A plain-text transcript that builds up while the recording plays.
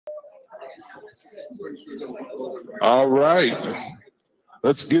All right.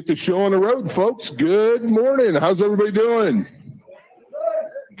 Let's get the show on the road, folks. Good morning. How's everybody doing?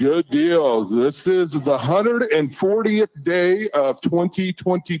 Good deal. This is the 140th day of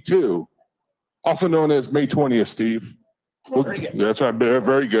 2022, also known as May 20th, Steve. That's right.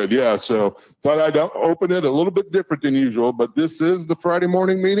 Very good. Yeah. So thought I'd open it a little bit different than usual, but this is the Friday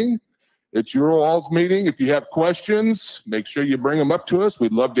morning meeting. It's your all's meeting. If you have questions, make sure you bring them up to us.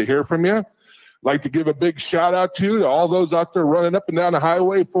 We'd love to hear from you. Like to give a big shout out to all those out there running up and down the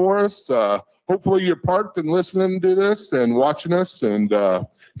highway for us. Hopefully you're parked and listening to this and watching us. And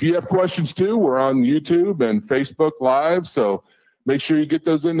if you have questions too, we're on YouTube and Facebook Live. So make sure you get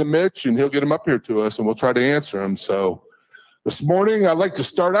those into Mitch and he'll get them up here to us and we'll try to answer them. So this morning, I'd like to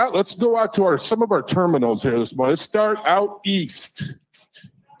start out. Let's go out to some of our terminals here this morning. Let's start out east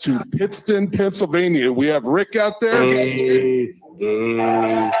to Pittston, Pennsylvania. We have Rick out there.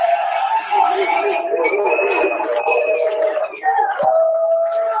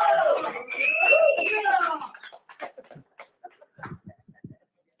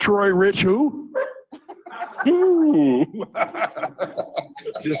 Troy Rich, who?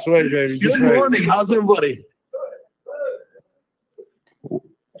 Just wait, baby. Good morning. How's everybody?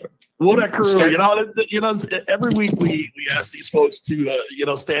 What a crew! Every week we ask these folks to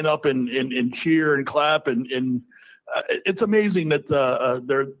stand up and cheer and clap and it's amazing that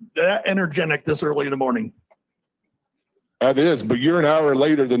they're that energetic this early in the morning. That is, but you're an hour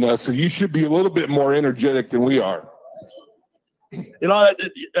later than us, so you should be a little bit more energetic than we are.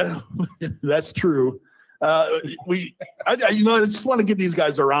 That's true. I just want to give these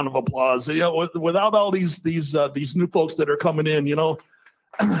guys a round of applause. Without all these new folks that are coming in,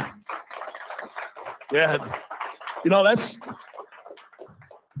 yeah,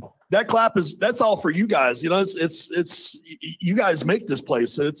 that clap that's all for you guys. It's you guys make this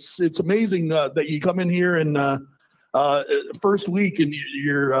place. It's amazing that you come in here and first week and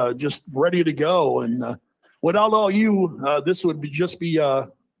you're just ready to go. And without all you, this would just be I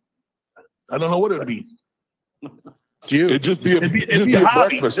don't know what it would be. It'd be a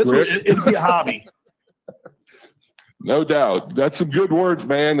hobby. Breakfast, it'd be a hobby. No doubt. That's some good words,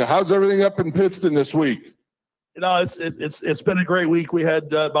 man. How's everything up in Pittston this week? It's been a great week. We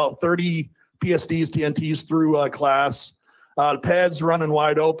had about 30 PSDs, TNTs through class. The pads running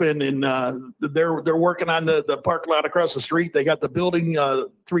wide open, and they're working on the parking lot across the street. They got the building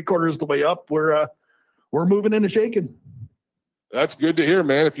 3/4 of the way up. We're moving into shaking. That's good to hear,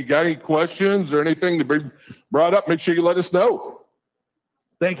 man. If you got any questions or anything to be brought up, make sure you let us know.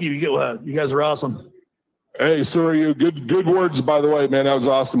 Thank you. You guys are awesome. Hey, so are you. Good words, by the way, man. That was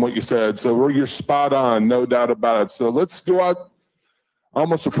awesome what you said. So you're spot on, no doubt about it. So let's go out.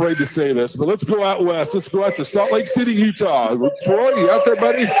 Almost afraid to say this, but let's go out west. Let's go out to Salt Lake City, Utah. Troy, you out there,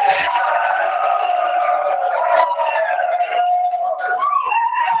 buddy?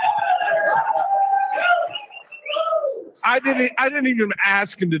 I didn't even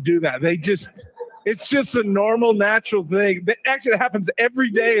ask him to do that. It's just a normal, natural thing. That actually happens every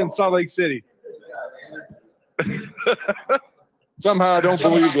day in Salt Lake City. Somehow I don't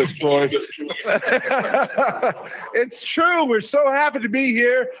believe this, Troy. It's true. We're so happy to be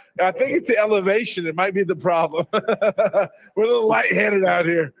here. I think it's the elevation. It might be the problem. We're a little lightheaded out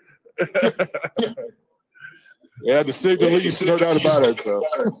here. Yeah, to say the least, no doubt about it. So.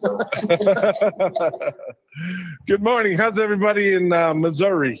 Good morning. How's everybody in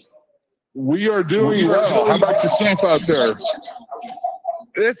Missouri? We are doing well. How about yourself out there?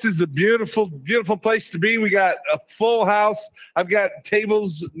 This is a beautiful, beautiful place to be. We got a full house. I've got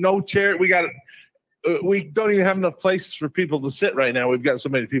tables, no chair. We don't even have enough places for people to sit right now. We've got so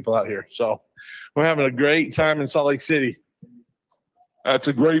many people out here. So we're having a great time in Salt Lake City. That's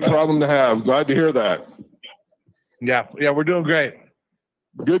a great problem to have. Glad to hear that. Yeah, we're doing great.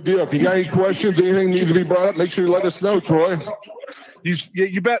 Good deal. If you got any questions, anything needs to be brought up, make sure you let us know, Troy.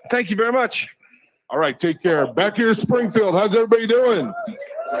 You bet. Thank you very much. All right, take care. Back here in Springfield, how's everybody doing?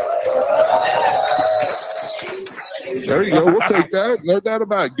 There you go. We'll take that. No doubt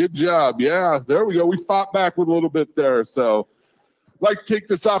about it. Good job. Yeah, there we go. We fought back with a little bit there. So I'd like to take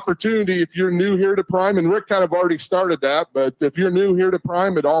this opportunity, if you're new here to Prime, and Rick kind of already started that, but if you're new here to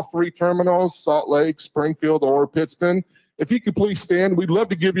Prime at all three terminals, Salt Lake, Springfield, or Pittston, if you could please stand, we'd love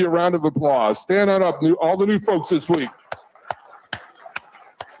to give you a round of applause. Stand on up, all the new folks this week.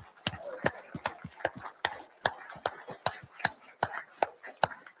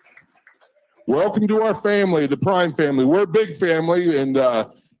 Welcome to our family, the Prime family. We're a big family, and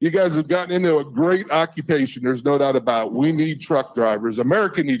you guys have gotten into a great occupation. There's no doubt about it. We need truck drivers.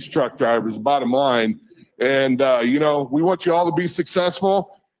 America needs truck drivers, bottom line. And, we want you all to be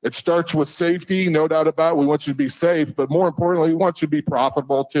successful. It starts with safety, no doubt about it. We want you to be safe, but more importantly, we want you to be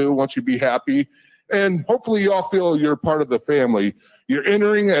profitable too, we want you to be happy. And hopefully you all feel you're part of the family. You're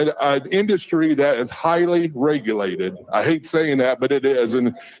entering an industry that is highly regulated. I hate saying that, but it is.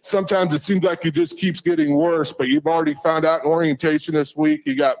 And sometimes it seems like it just keeps getting worse, but you've already found out in orientation this week,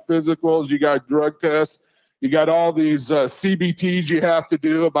 you got physicals, you got drug tests, you got all these CBTs you have to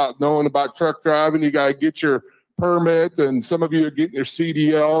do about knowing about truck driving. You got to get your permit, and some of you are getting your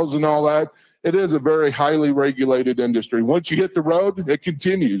CDLs and all that. It is a very highly regulated industry. Once you hit the road, it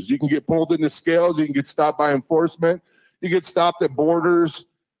continues. You can get pulled into scales. You can get stopped by enforcement. You get stopped at borders.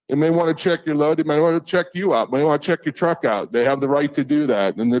 They may want to check your load. They may want to check you out. They may want to check your truck out. They have the right to do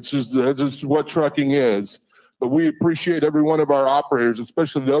that. And this is what trucking is. But we appreciate every one of our operators,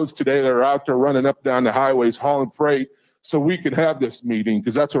 especially those today that are out there running up down the highways, hauling freight, so we can have this meeting,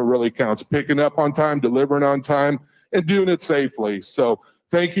 because that's what really counts. Picking up on time, delivering on time, and doing it safely. So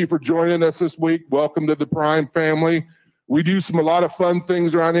thank you for joining us this week. Welcome to the Prime family. We do a lot of fun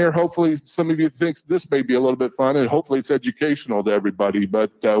things around here. Hopefully some of you think this may be a little bit fun, and hopefully it's educational to everybody.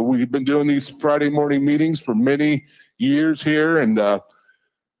 But we've been doing these Friday morning meetings for many years here, and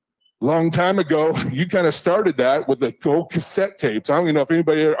long time ago, you kind of started that with the old cassette tapes. I don't even know if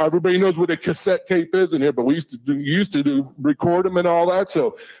everybody knows what a cassette tape is in here, but we used to record them and all that.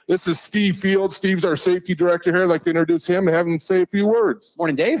 So this is Steve Fields. Steve's our safety director here. I'd like to introduce him and have him say a few words.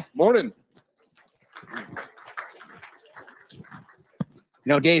 Morning, Dave. Morning. You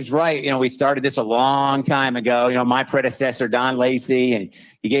know, Dave's right. You know, we started this a long time ago. You know, my predecessor, Don Lacey, and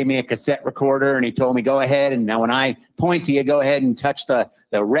he gave me a cassette recorder, and he told me, go ahead. And now when I point to you, go ahead and touch the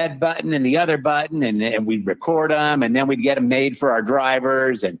red button and the other button, and we'd record them, and then we'd get them made for our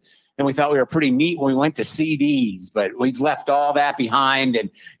drivers. And then we thought we were pretty neat when we went to CDs, but we've left all that behind. And,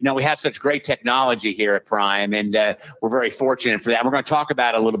 you know, we have such great technology here at Prime, and we're very fortunate for that. We're going to talk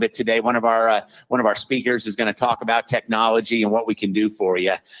about it a little bit today. One of our speakers is going to talk about technology and what we can do for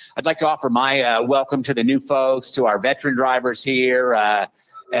you. I'd like to offer my welcome to the new folks, to our veteran drivers here.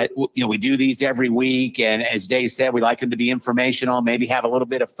 You know, we do these every week, and as Dave said, we like them to be informational, maybe have a little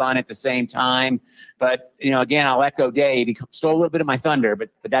bit of fun at the same time. But, you know, again, I'll echo Dave. He stole a little bit of my thunder, but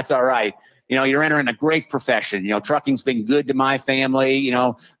that's all right. You know, you're entering a great profession. You know, trucking's been good to my family, you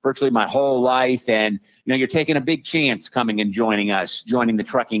know, virtually my whole life. And, you know, you're taking a big chance coming and joining us, joining the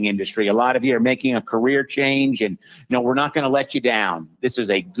trucking industry. A lot of you are making a career change, and, you know, we're not going to let you down. This is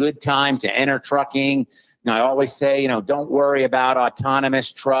a good time to enter trucking. Now, I always say, you know, don't worry about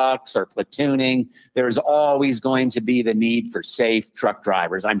autonomous trucks or platooning. There's always going to be the need for safe truck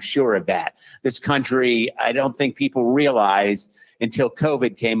drivers. I'm sure of that. This country, I don't think people realized until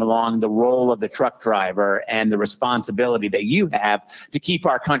COVID came along the role of the truck driver and the responsibility that you have to keep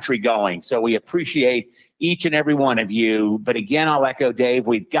our country going. So we appreciate each and every one of you. But again, I'll echo Dave,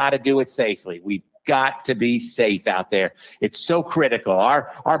 we've got to do it safely. We've got to be safe out there. It's so critical.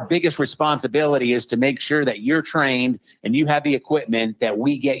 Our biggest responsibility is to make sure that you're trained and you have the equipment, that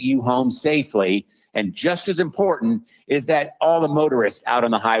we get you home safely. And just as important is that all the motorists out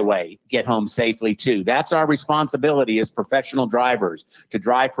on the highway get home safely too. That's our responsibility as professional drivers, to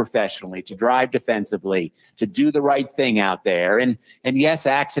drive professionally, to drive defensively, to do the right thing out there. And yes,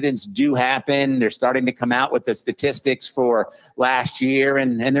 accidents do happen. They're starting to come out with the statistics for last year,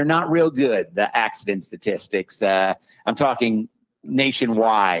 and they're not real good, the accident statistics. I'm talking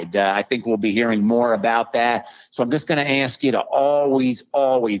nationwide. I think we'll be hearing more about that. So I'm just going to ask you to always,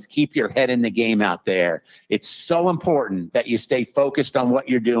 always keep your head in the game out there. It's so important that you stay focused on what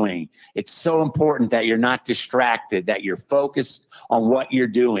you're doing. It's so important that you're not distracted, that you're focused on what you're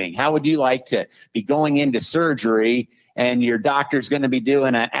doing. How would you like to be going into surgery and your doctor's going to be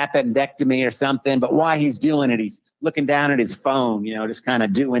doing an appendectomy or something, but while he's doing it, he's looking down at his phone, you know, just kind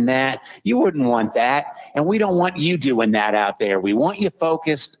of doing that? You wouldn't want that. And we don't want you doing that out there. We want you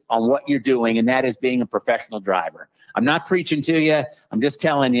focused on what you're doing, and that is being a professional driver. I'm not preaching to you. I'm just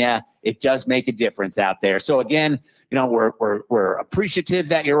telling you, it does make a difference out there. So again, you know, we're appreciative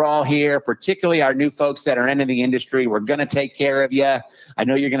that you're all here, particularly our new folks that are into the industry. We're going to take care of you. I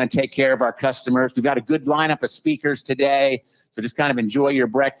know you're going to take care of our customers. We've got a good lineup of speakers today. So just kind of enjoy your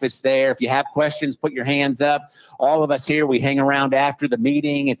breakfast there. If you have questions, put your hands up. All of us here, we hang around after the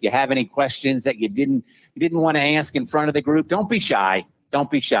meeting. If you have any questions that you didn't want to ask in front of the group, don't be shy. Don't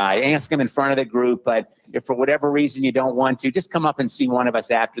be shy. Ask them in front of the group. But if for whatever reason you don't want to, just come up and see one of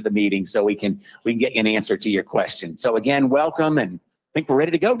us after the meeting so we can get you an answer to your question. So again, welcome, and I think we're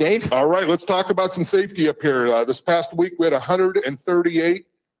ready to go, Dave. All right, let's talk about some safety up here. This past week, we had 138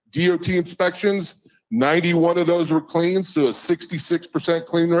 DOT inspections. 91 of those were clean, so a 66%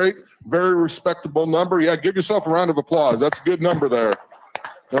 clean rate. Very respectable number. Yeah, give yourself a round of applause. That's a good number there.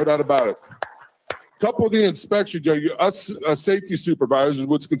 No doubt about it. Couple of the inspections, us safety supervisors,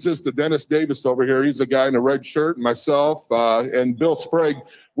 which consists of Dennis Davis over here. He's the guy in the red shirt, myself, and Bill Sprague.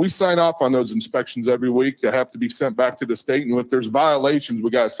 We sign off on those inspections every week. They have to be sent back to the state. And if there's violations,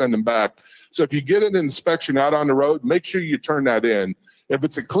 we got to send them back. So if you get an inspection out on the road, make sure you turn that in. If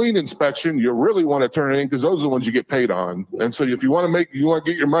it's a clean inspection, you really want to turn it in because those are the ones you get paid on. And so if you want to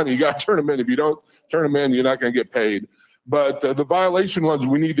get your money, you got to turn them in. If you don't turn them in, you're not going to get paid. But the violation ones,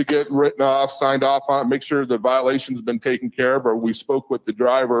 we need to get written off, signed off on it, make sure the violation's been taken care of, or we spoke with the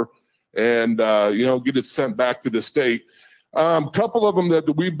driver and, get it sent back to the state. Couple of them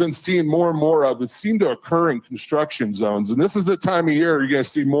that we've been seeing more and more of, it seem to occur in construction zones. And this is the time of year you're going to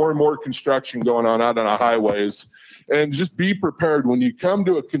see more and more construction going on out on our highways. And just be prepared when you come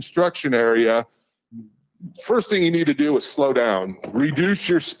to a construction area. First thing you need to do is slow down, reduce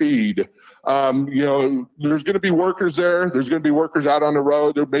your speed. There's going to be workers there. There's going to be workers out on the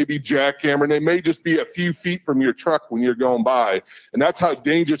road. There may be jackhammering. They may just be a few feet from your truck when you're going by. And that's how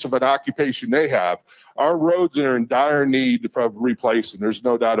dangerous of an occupation they have. Our roads are in dire need of replacing. There's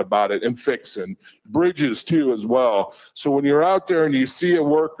no doubt about it, and fixing. Bridges too as well. So when you're out there and you see a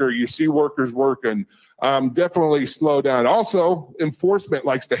worker, you see workers working, definitely slow down. Also, enforcement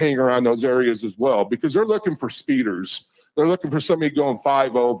likes to hang around those areas as well because they're looking for speeders. They're looking for somebody going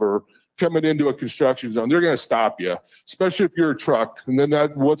 5 over. Coming into a construction zone, they're going to stop you, especially if you're a truck. And then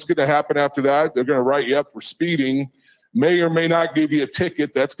what's going to happen after that? They're going to write you up for speeding, may or may not give you a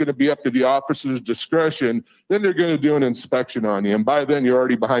ticket. That's going to be up to the officer's discretion. Then they're going to do an inspection on you. And by then you're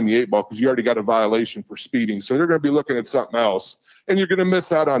already behind the 8 ball because you already got a violation for speeding. So they're going to be looking at something else and you're going to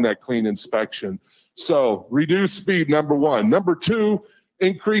miss out on that clean inspection. So reduce speed, number one. Number two,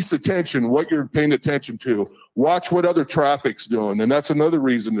 increase attention, what you're paying attention to. Watch what other traffic's doing, and that's another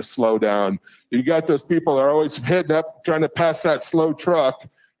reason to slow down. You got those people that are always heading up, trying to pass that slow truck,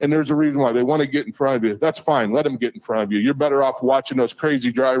 and there's a reason why. They want to get in front of you. That's fine. Let them get in front of you. You're better off watching those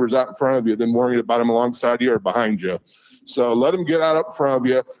crazy drivers out in front of you than worrying about them alongside you or behind you. So let them get out up in front of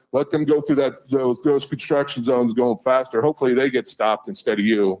you. Let them go through those construction zones going faster. Hopefully they get stopped instead of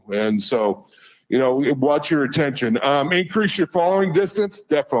you. And so, watch your attention. Increase your following distance,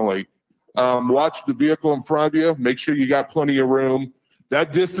 definitely. Watch the vehicle in front of you. Make sure you got plenty of room.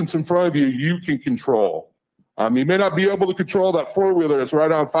 That distance in front of you, you can control. You may not be able to control that four-wheeler that's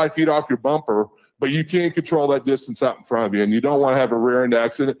right on 5 feet off your bumper, but you can control that distance out in front of you, and you don't want to have a rear-end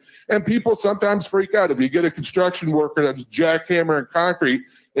accident. And people sometimes freak out. If you get a construction worker that's jackhammering concrete,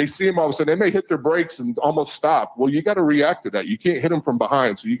 they see them all of a sudden, they may hit their brakes and almost stop. Well, you got to react to that. You can't hit them from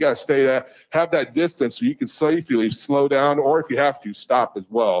behind, so you got to stay there, have that distance so you can safely slow down, or if you have to, stop as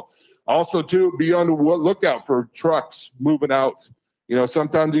well. Also, too, be on the lookout for trucks moving out.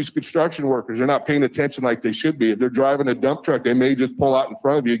 Sometimes these construction workers are not paying attention like they should be. If they're driving a dump truck, they may just pull out in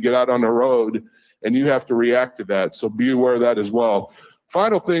front of you, get out on the road, and you have to react to that. So be aware of that as well.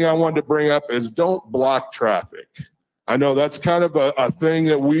 Final thing I wanted to bring up is don't block traffic. I know that's kind of a thing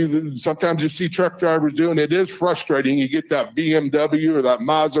that sometimes you see truck drivers do, and it is frustrating. You get that BMW or that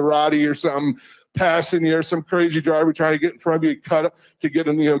Maserati or something passing you, or some crazy driver trying to get in front of you, cut up to get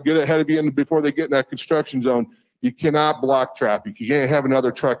ahead of you before they get in that construction zone. You cannot block traffic. You can't have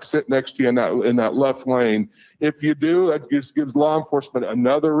another truck sit next to you in that left lane. If you do, that just gives law enforcement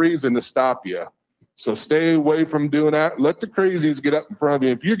another reason to stop you. So stay away from doing that. Let the crazies get up in front of you.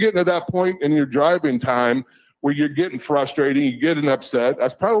 If you're getting to that point in your driving time where you're getting frustrated, you're getting upset,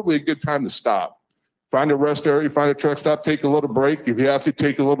 that's probably a good time to stop. Find a rest area, find a truck stop, take a little break. If you have to,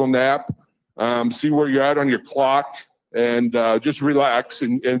 take a little nap. See where you're at on your clock, and just relax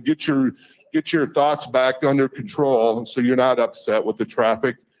and get your thoughts back under control so you're not upset with the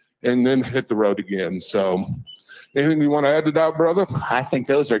traffic, and then hit the road again. So anything you want to add to that, brother? I think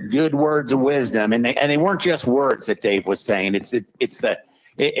those are good words of wisdom, and they weren't just words that Dave was saying. It's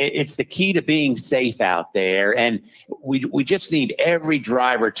the key to being safe out there, and we just need every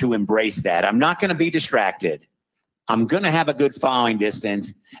driver to embrace that. I'm not going to be distracted. I'm going to have a good following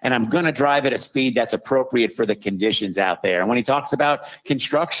distance, and I'm going to drive at a speed that's appropriate for the conditions out there. And when he talks about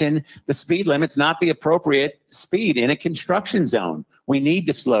construction, the speed limit's not the appropriate speed in a construction zone. We need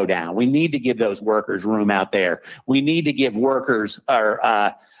to slow down. We need to give those workers room out there. We need to give workers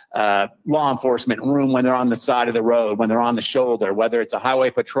law enforcement room when they're on the side of the road, when they're on the shoulder, whether it's a highway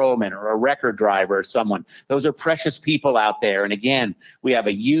patrolman or a record driver or someone. Those are precious people out there. And again, we have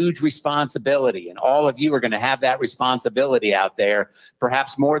a huge responsibility, and all of you are going to have that responsibility out there,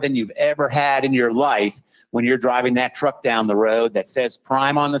 perhaps more than you've ever had in your life, when you're driving that truck down the road that says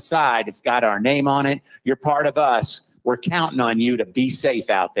Prime on the side. It's got our name on it. You're part of us. We're counting on you to be safe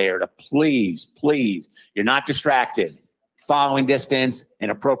out there, to please, you're not distracted. following distance,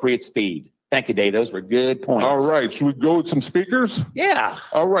 and appropriate speed. Thank you, Dave. Those were good points. All right. Should we go with some speakers? Yeah.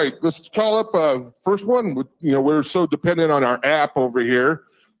 All right. Let's call up first one. You know, we're so dependent on our app over here.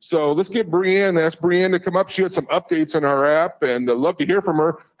 So let's get Brianne. Ask Brianne to come up. She has some updates on our app, and I'd love to hear from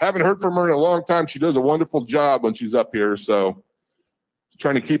her. Haven't heard from her in a long time. She does a wonderful job when she's up here. So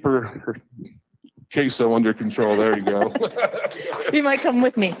trying to keep her queso under control. There you go. You might come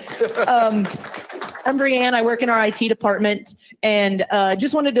with me. I'm Brianne. I work in our IT department, and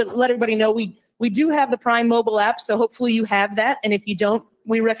just wanted to let everybody know we do have the Prime mobile app, so hopefully you have that. And if you don't,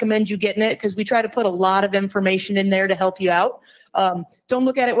 we recommend you getting it because we try to put a lot of information in there to help you out. Don't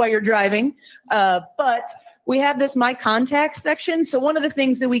look at it while you're driving, but we have this My Contacts section. So one of the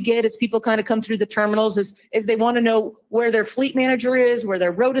things that we get as people kind of come through the terminals is they want to know where their fleet manager is, where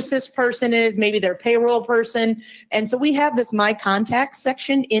their road assist person is, maybe their payroll person. And so we have this My Contacts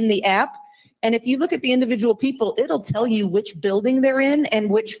section in the app. And if you look at the individual people, it'll tell you which building they're in and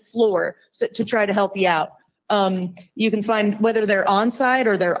which floor, so to try to help you out. You can find whether they're on site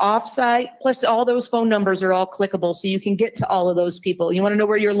or they're off site, plus all those phone numbers are all clickable. So you can get to all of those people. You want to know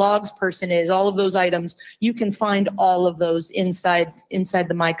where your logs person is, all of those items. You can find all of those inside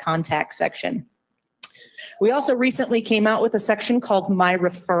the My Contacts section. We also recently came out with a section called My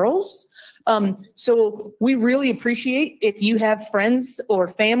Referrals. So we really appreciate if you have friends or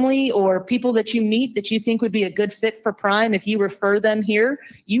family or people that you meet that you think would be a good fit for Prime. If you refer them here,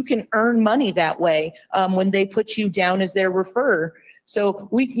 you can earn money that way when they put you down as their referrer. So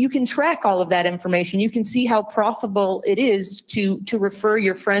you can track all of that information. You can see how profitable it is to refer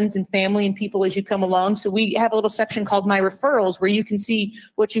your friends and family and people as you come along. So we have a little section called My Referrals where you can see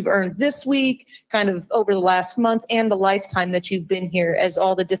what you've earned this week, kind of over the last month and the lifetime that you've been here, as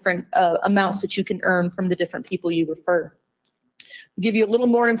all the different amounts that you can earn from the different people you refer. We'll give you a little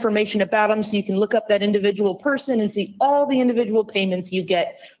more information about them so you can look up that individual person and see all the individual payments you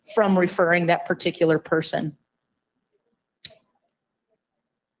get from referring that particular person.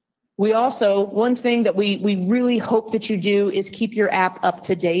 We also, one thing that we really hope that you do is keep your app up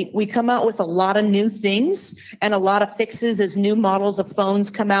to date. We come out with a lot of new things and a lot of fixes as new models of phones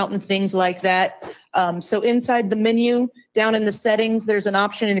come out and things like that. So inside the menu, down in the settings, there's an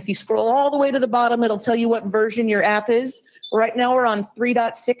option. And if you scroll all the way to the bottom, it'll tell you what version your app is. Right now we're on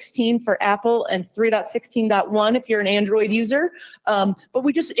 3.16 for Apple and 3.16.1 if you're an Android user. But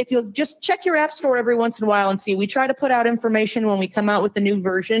if you'll just check your app store every once in a while and see, we try to put out information when we come out with the new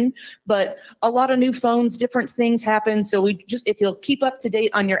version, but a lot of new phones, different things happen. So if you'll keep up to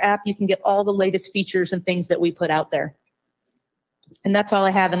date on your app, you can get all the latest features and things that we put out there. And that's all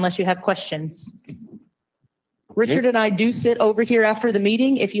I have unless you have questions. Richard and I do sit over here after the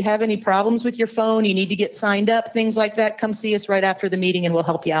meeting. If you have any problems with your phone, you need to get signed up, things like that, come see us right after the meeting and we'll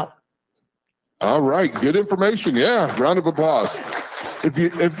help you out. All right. Good information. Yeah. Round of applause. If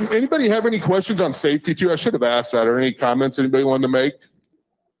anybody have any questions on safety too, I should have asked that, or any comments anybody wanted to make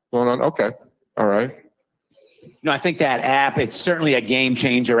going on? Okay. All right. I think that app, it's certainly a game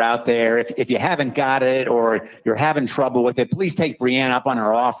changer out there. If you haven't got it or you're having trouble with it, please take Brianne up on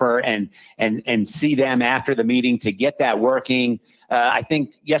her offer and see them after the meeting to get that working. I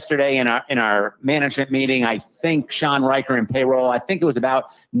think yesterday in our management meeting, I think Sean Riker in payroll, I think it was about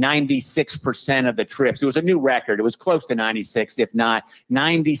 96% of the trips. It was a new record. It was close to 96, if not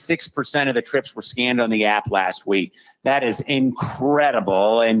 96% of the trips were scanned on the app last week. That is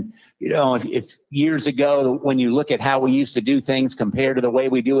incredible. And if years ago, when you look at how we used to do things compared to the way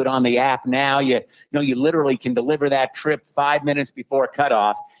we do it on the app now, you literally can deliver that trip 5 minutes before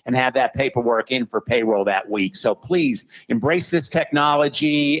cutoff and have that paperwork in for payroll that week. So please embrace this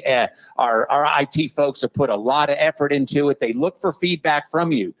technology. Our IT folks have put a lot of effort into it. They look for feedback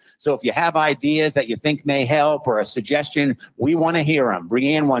from you. So if you have ideas that you think may help or a suggestion, we want to hear them.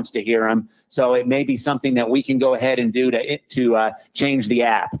 Brianne wants to hear them. So it may be something that we can go ahead and do to change the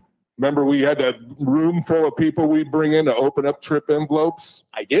app. Remember, we had that room full of people we bring in to open up trip envelopes?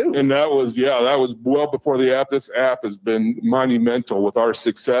 I do. And that was well before the app. This app has been monumental with our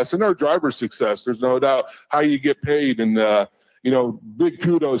success and our driver success. There's no doubt how you get paid. And, big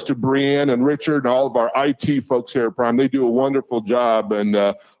kudos to Brianne and Richard and all of our IT folks here at Prime. They do a wonderful job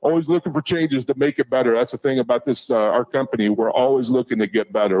and always looking for changes to make it better. That's the thing about this, our company. We're always looking to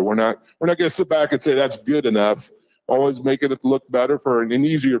get better. We're not going to sit back and say that's good enough. Always making it look better and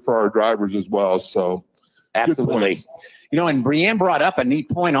easier for our drivers as well. So absolutely. And Brianne brought up a neat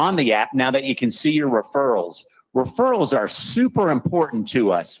point on the app now that you can see your referrals. referrals are super important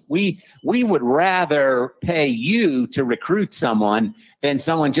to us. We would rather pay you to recruit someone than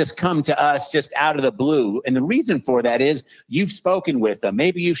someone just come to us just out of the blue. And the reason for that is you've spoken with them.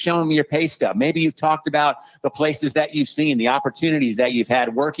 Maybe you've shown them your pay stub. Maybe you've talked about the places that you've seen, the opportunities that you've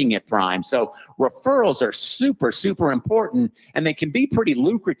had working at Prime. So referrals are super, super important, and they can be pretty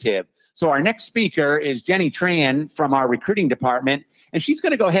lucrative. So our next speaker is Jenny Tran from our recruiting department, and she's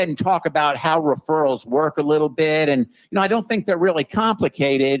going to go ahead and talk about how referrals work a little bit. And, I don't think they're really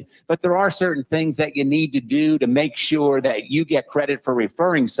complicated, but there are certain things that you need to do to make sure that you get credit for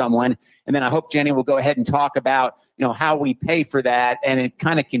referring someone. And then I hope Jenny will go ahead and talk about, how we pay for that. And it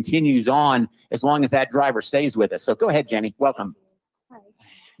kind of continues on as long as that driver stays with us. So go ahead, Jenny. Welcome.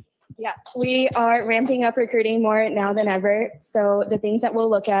 Yeah, we are ramping up recruiting more now than ever. So the things that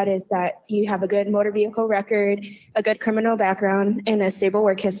we'll look at is that you have a good motor vehicle record, a good criminal background, and a stable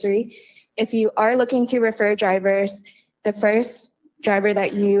work history. If you are looking to refer drivers, the first driver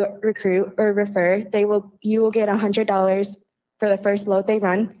that you recruit or refer, you will get $100 for the first load they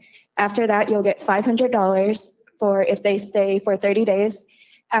run. After that, you'll get $500 for if they stay for 30 days.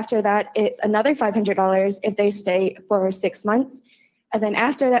 After that, it's another $500 if they stay for 6 months. And then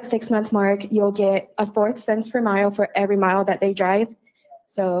after that 6-month mark, you'll get a 4 cents per mile for every mile that they drive.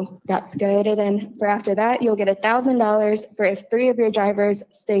 So that's good. And then for after that, you'll get $1,000 for if 3 of your drivers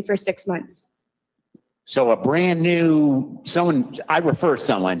stay for 6 months. So a brand new I refer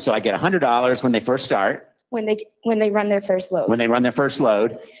someone, so I get $100 when they first start. When they run their first load. When they run their first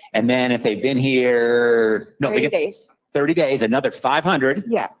load. And then if they've been here 30 days. 30 days, another $500.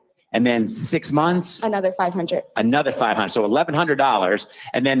 Yeah. And then 6 months, another $500. Another $500. So $1,100.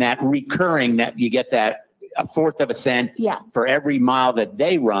 And then that recurring, that you get that a 1/4 of a cent for every mile that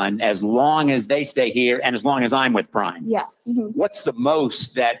they run, as long as they stay here and as long as I'm with Prime. Yeah. Mm-hmm. What's the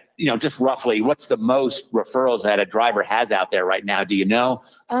most that, just roughly, what's the most referrals that a driver has out there right now? Do you know?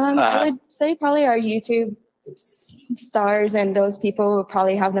 I would say probably our YouTube stars and those people will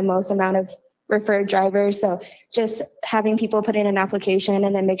probably have the most amount of referred drivers. So just having people put in an application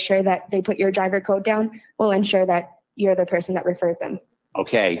and then make sure that they put your driver code down will ensure that you're the person that referred them.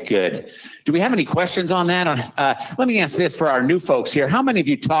 Okay, good. Do we have any questions on that? Let me ask this for our new folks here. How many of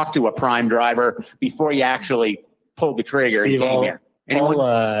you talked to a Prime driver before you actually pulled the trigger Steve, and came here? Anyone?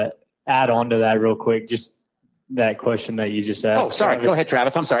 I'll add on to that real quick. Just that question that you just asked. Oh, sorry. Travis. Go ahead,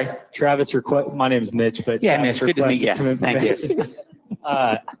 Travis. I'm sorry. Travis, my name is Mitch, but yeah, Travis Mitch, good to meet you. requested some Thank you. information.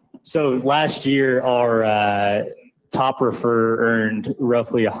 So last year, our top refer earned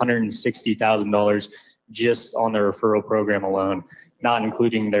roughly $160,000 just on the referral program alone, not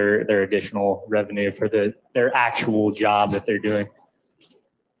including their additional revenue for their actual job that they're doing.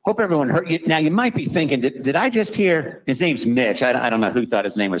 Hope everyone heard you. Now, you might be thinking, did I just hear, his name's Mitch. I don't know who thought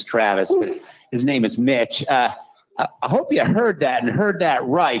his name was Travis, but his name is Mitch. I hope you heard that and heard that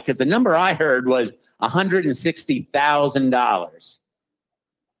right, because the number I heard was $160,000.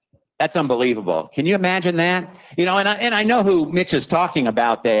 That's unbelievable. Can you imagine that? And I know who Mitch is talking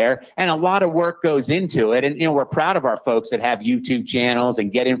about there, and a lot of work goes into it. And, we're proud of our folks that have YouTube channels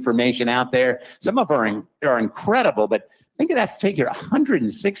and get information out there. Some of them are incredible, but think of that figure,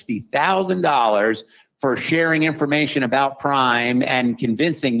 $160,000 for sharing information about Prime and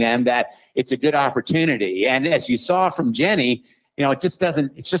convincing them that it's a good opportunity. And as you saw from Jenny,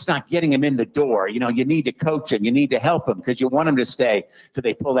 it's just not getting them in the door. You need to coach them. You need to help them because you want them to stay till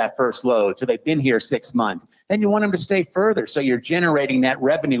they pull that first load, till they've been here 6 months. Then you want them to stay further. So you're generating that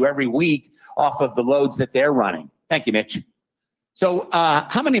revenue every week off of the loads that they're running. Thank you, Mitch. So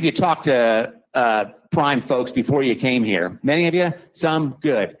how many of you talked to Prime folks before you came here? Many of you? Some?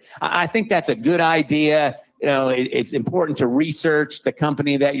 Good. I think that's a good idea. It's important to research the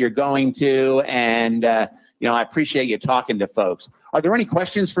company that you're going to, and I appreciate you talking to folks. Are there any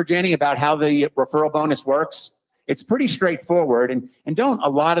questions for Jenny about how the referral bonus works? It's pretty straightforward, and don't a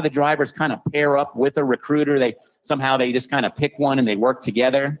lot of the drivers kind of pair up with a recruiter? They just kind of pick one and they work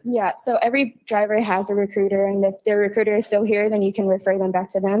together? Yeah, so every driver has a recruiter, and if their recruiter is still here, then you can refer them back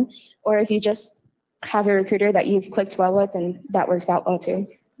to them. Or if you just have a recruiter that you've clicked well with, and that works out well too.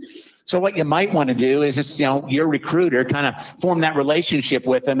 So what you might want to do is just, your recruiter kind of form that relationship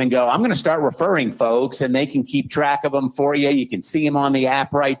with them and go, I'm going to start referring folks, and they can keep track of them for you. You can see them on the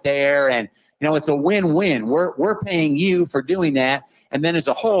app right there. And, it's a win-win. We're paying you for doing that. And then as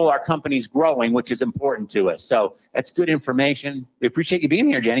a whole, our company's growing, which is important to us. So that's good information. We appreciate you being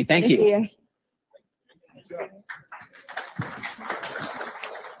here, Jenny. Thank you.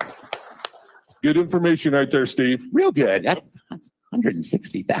 Good information right there, Steve. Real good. That's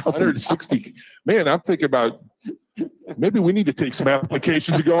 160,000. 160. Man, I'm thinking about Maybe we need to take some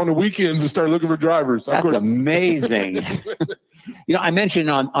applications to go on the weekends and start looking for drivers. Of That's course. amazing. I mentioned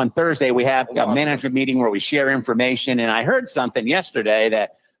on Thursday we have a management meeting where we share information, and I heard something yesterday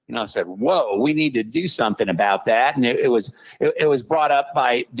that said, "Whoa, we need to do something about that." And it was brought up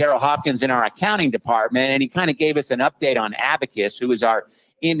by Daryl Hopkins in our accounting department, and he kind of gave us an update on Abacus, who is our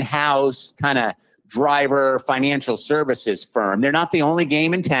in-house kind of driver financial services firm. They're not the only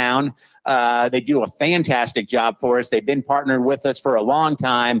game in town. They do a fantastic job for us. They've been partnered with us for a long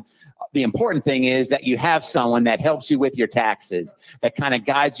time. The important thing is that you have someone that helps you with your taxes, that kind of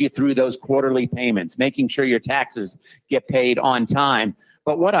guides you through those quarterly payments, making sure your taxes get paid on time.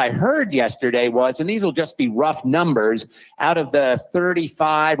 But what I heard yesterday was, and these will just be rough numbers, out of the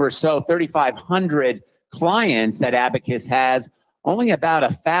 3,500 clients that Abacus has, only about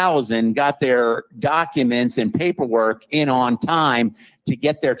 1,000 got their documents and paperwork in on time to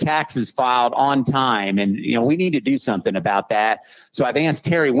get their taxes filed on time. And, we need to do something about that. So I've asked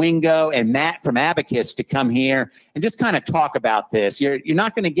Terry Wingo and Matt from Abacus to come here and just kind of talk about this. You're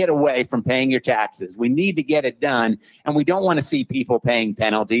not going to get away from paying your taxes. We need to get it done. And we don't want to see people paying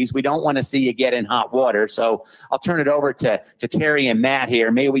penalties. We don't want to see you get in hot water. So I'll turn it over to Terry and Matt here.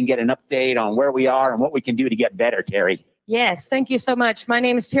 Maybe we can get an update on where we are and what we can do to get better, Terry. Yes, thank you so much. My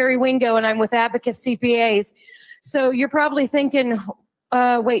name is Terry Wingo, and I'm with Abacus CPAs. So you're probably thinking,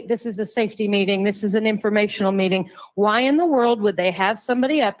 wait, this is a safety meeting. This is an informational meeting. Why in the world would they have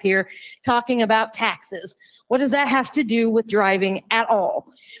somebody up here talking about taxes? What does that have to do with driving at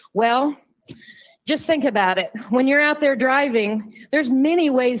all? Well, just think about it. When you're out there driving, there's many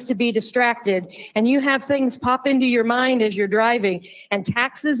ways to be distracted, and you have things pop into your mind as you're driving, and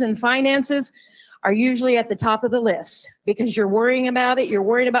taxes and finances are usually at the top of the list because you're worrying about it. You're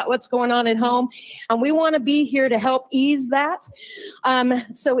worried about what's going on at home. And we want to be here to help ease that.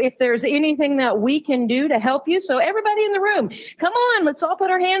 So if there's anything that we can do to help you, so everybody in the room, come on, let's all put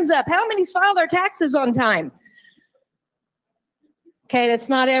our hands up. How many's filed our taxes on time? Okay, that's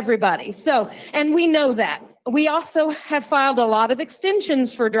not everybody. So, and we know that. We also have filed a lot of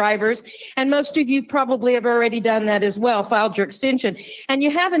extensions for drivers, and most of you probably have already done that as well, filed your extension. And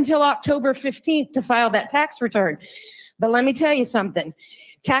you have until October 15th to file that tax return. But let me tell you something.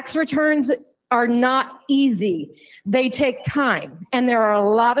 Tax returns are not easy. They take time, and there are a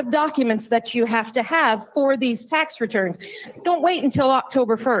lot of documents that you have to have for these tax returns. Don't wait until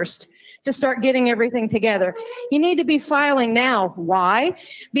October 1st. To start getting everything together. You need to be filing now. Why?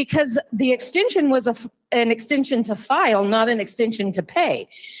 Because the extension was an extension to file, not an extension to pay.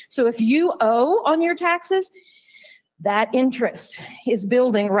 So if you owe on your taxes, that interest is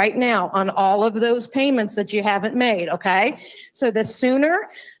building right now on all of those payments that you haven't made, okay? So the sooner,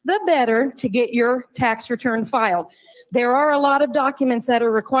 the better to get your tax return filed. There are a lot of documents that are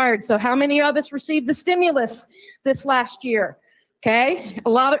required. So how many of us received the stimulus this last year? Okay,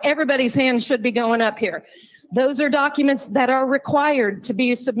 everybody's hands should be going up here. Those are documents that are required to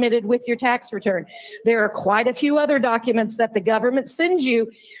be submitted with your tax return. There are quite a few other documents that the government sends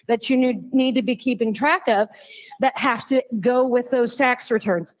you that you need to be keeping track of that have to go with those tax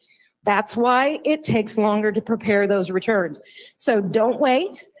returns. That's why it takes longer to prepare those returns. So don't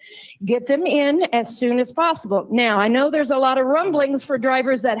wait. Get them in as soon as possible. Now, I know there's a lot of rumblings for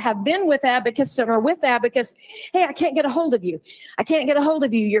drivers that have been with Abacus and are with Abacus. Hey, I can't get a hold of you. I can't get a hold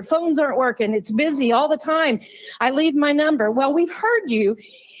of you. Your phones aren't working. It's busy all the time. I leave my number. Well, we've heard you.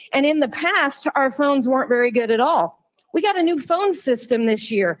 And in the past, our phones weren't very good at all. We got a new phone system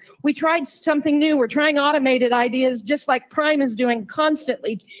this year. We tried something new. We're trying automated ideas, just like Prime is doing,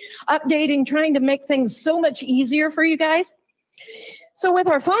 constantly updating, trying to make things so much easier for you guys. So with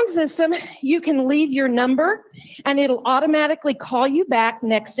our phone system, you can leave your number and it'll automatically call you back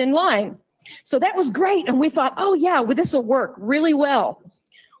next in line. So that was great. And we thought, oh yeah, well, this will work really well.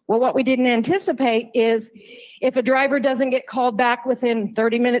 Well, what we didn't anticipate is if a driver doesn't get called back within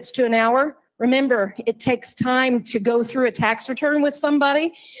 30 minutes to an hour, remember, it takes time to go through a tax return with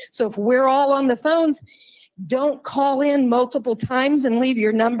somebody. So if we're all on the phones, don't call in multiple times and leave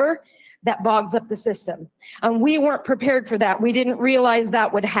your number. That bogs up the system. And we weren't prepared for that. We didn't realize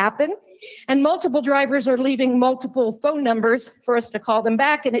that would happen. And multiple drivers are leaving multiple phone numbers for us to call them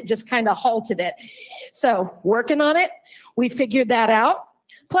back, and it just kind of halted it. So working on it, we figured that out.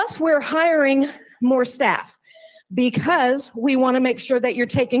 Plus, we're hiring more staff because we want to make sure that you're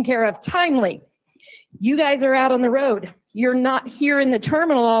taken care of timely. You guys are out on the road. You're not here in the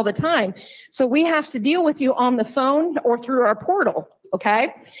terminal all the time. So we have to deal with you on the phone or through our portal,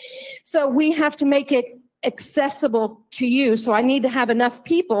 okay? So we have to make it accessible to you. So I need to have enough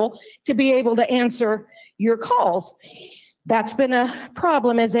people to be able to answer your calls. That's been a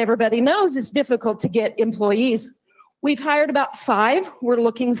problem, as everybody knows. It's difficult to get employees. We've hired about 5. We're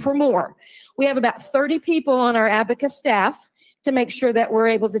looking for more. We have about 30 people on our Abacus staff to make sure that we're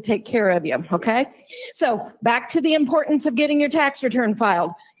able to take care of you, okay? So back to the importance of getting your tax return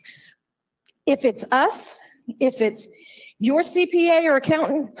filed. If it's us, if it's your CPA or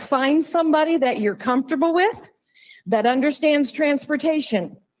accountant, find somebody that you're comfortable with that understands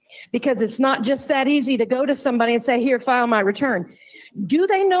transportation, because it's not just that easy to go to somebody and say, here, file my return. Do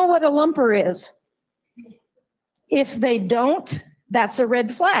they know what a lumper is? If they don't, that's a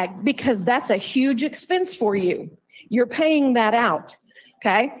red flag, because that's a huge expense for you. You're paying that out,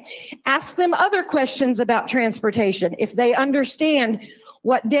 okay? Ask them other questions about transportation. If they understand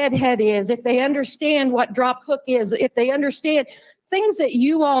what deadhead is, if they understand what drop hook is, if they understand things that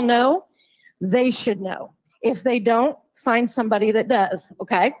you all know, they should know. If they don't, find somebody that does,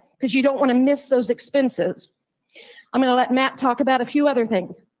 okay? Because you don't want to miss those expenses. I'm going to let Matt talk about a few other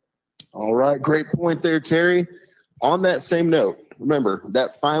things. All right, great point there, Terry. On that same note, remember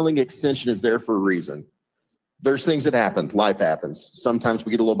that filing extension is there for a reason. There's things that happen, life happens. Sometimes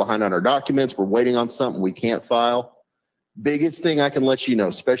we get a little behind on our documents, we're waiting on something we can't file. Biggest thing I can let you know,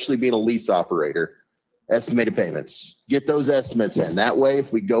 especially being a lease operator, estimated payments. Get those estimates in. That way,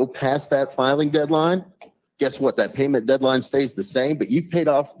 if we go past that filing deadline, guess what? That payment deadline stays the same, but you've paid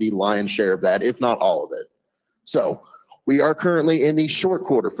off the lion's share of that, if not all of it. So we are currently in the short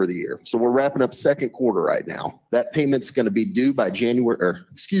quarter for the year. So we're wrapping up second quarter right now. That payment's going to be due by by June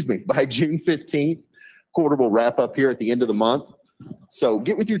 15th. Quarter will wrap up here at the end of the month. So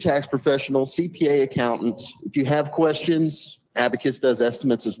get with your tax professional, CPA, accountant. If you have questions, Abacus does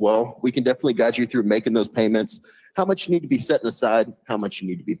estimates as well. We can definitely guide you through making those payments, how much you need to be setting aside, how much you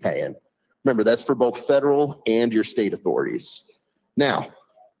need to be paying. Remember, that's for both federal and your state authorities. Now,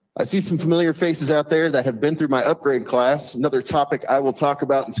 I see some familiar faces out there that have been through my upgrade class. Another topic I will talk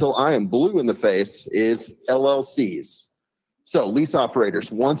about until I am blue in the face is LLCs. So lease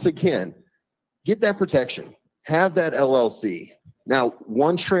operators, once again, get that protection. Have that LLC. Now,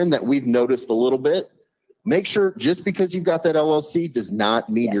 one trend that we've noticed a little bit, make sure just because you've got that LLC does not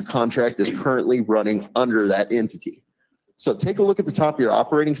mean your contract is currently running under that entity. So take a look at the top of your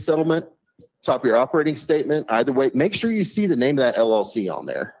operating settlement, top of your operating statement. Either way, make sure you see the name of that LLC on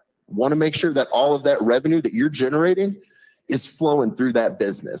there. Want to make sure that all of that revenue that you're generating is flowing through that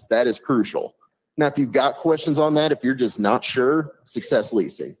business. That is crucial. Now, if you've got questions on that, if you're just not sure, Success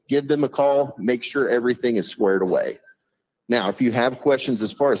Leasing, give them a call, make sure everything is squared away. Now, if you have questions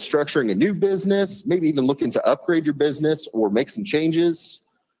as far as structuring a new business, maybe even looking to upgrade your business or make some changes,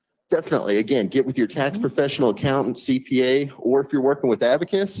 definitely, again, get with your tax professional, accountant, CPA, or if you're working with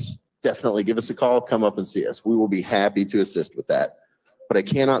Abacus, definitely give us a call, come up and see us. We will be happy to assist with that. But I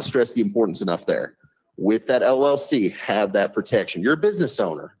cannot stress the importance enough there. With that LLC, have that protection. You're a business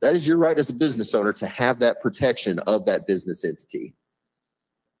owner. That is your right as a business owner to have that protection of that business entity.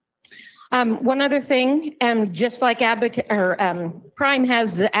 One other thing, just like Abacus or Prime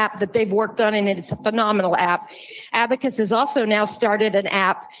has the app that they've worked on, and it's a phenomenal app. Abacus has also now started an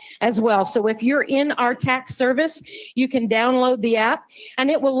app as well. So if you're in our tax service, you can download the app, and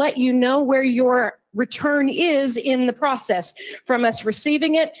it will let you know where your return is in the process from us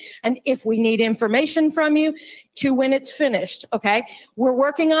receiving it, and if we need information from you to when it's finished. Okay, we're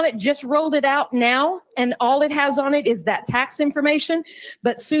working on it, just rolled it out now, and all it has on it is that tax information,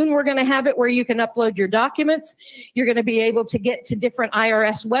 but soon we're going to have it where you can upload your documents. You're going to be able to get to different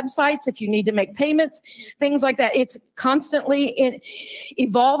IRS websites if you need to make payments, things like that. It's constantly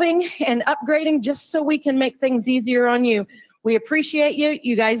evolving and upgrading just so we can make things easier on you. We appreciate you.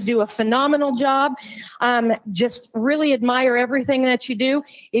 You guys do a phenomenal job. Just really admire everything that you do.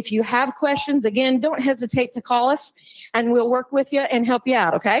 If you have questions, again, don't hesitate to call us and we'll work with you and help you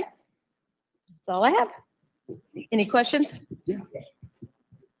out, okay? That's all I have. Any questions? Yeah.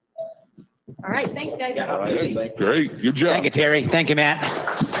 All right, thanks, guys. All right, Great, good job. Thank you, Terry. Thank you,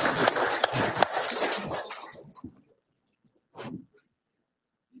 Matt.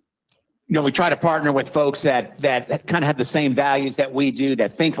 You know, we try to partner with folks that kind of have the same values that we do,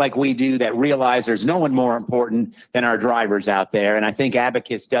 that think like we do, that realize there's no one more important than our drivers out there. And I think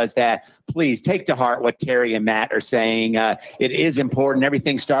Abacus does that. Please take to heart what Terry and Matt are saying. It is important,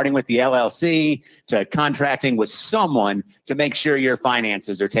 everything starting with the LLC to contracting with someone to make sure your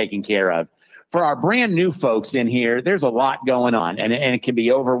finances are taken care of. For our brand new folks in here, there's a lot going on, and it can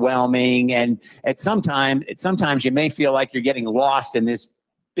be overwhelming. And sometimes you may feel like you're getting lost in this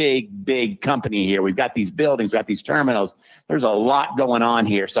big company here. We've got these buildings, we've got these terminals. There's a lot going on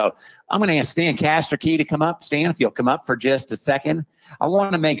here. So I'm going to ask Stan Casterkey to come up. Stan, if you'll come up for just a second. I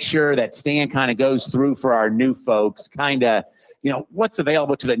want to make sure that Stan kind of goes through for our new folks, kind of, what's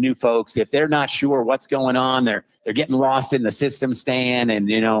available to the new folks. If they're not sure what's going on, they're getting lost in the system, Stan, and,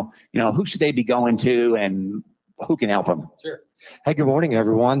 who should they be going to and who can help them? Sure. Hey, good morning,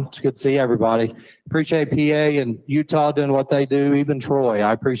 everyone. It's good to see everybody. Appreciate PA and Utah doing what they do. Even Troy,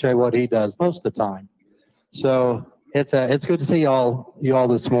 I appreciate what he does most of the time. So it's good to see y'all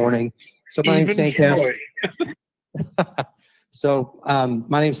this morning. So my name's Stan Casterkey. So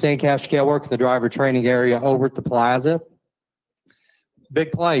my name's Stan Casterkey. I work in the driver training area over at the Plaza.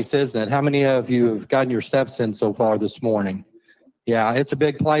 Big place, isn't it? How many of you have gotten your steps in so far this morning? Yeah, it's a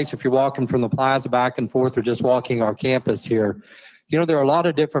big place. If you're walking from the Plaza back and forth or just walking our campus here, there are a lot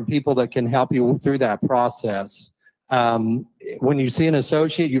of different people that can help you through that process. When you see an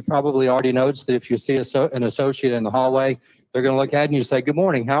associate, you've probably already noticed that if you see an associate in the hallway, they're going to look at you and you say, "Good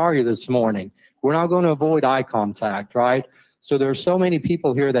morning, how are you this morning?" We're not going to avoid eye contact, right? So there's so many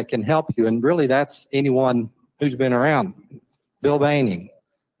people here that can help you. And really, that's anyone who's been around. Bill Baining.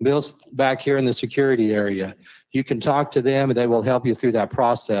 Bill's back here in the security area. You can talk to them and they will help you through that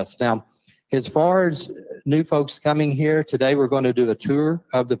process. Now, as far as new folks coming here, today we're going to do a tour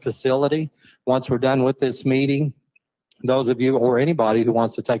of the facility. Once we're done with this meeting, those of you or anybody who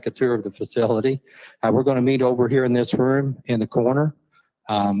wants to take a tour of the facility, we're going to meet over here in this room in the corner.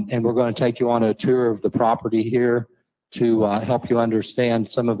 And we're going to take you on a tour of the property here to help you understand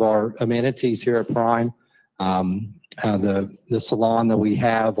some of our amenities here at Prime. The salon that we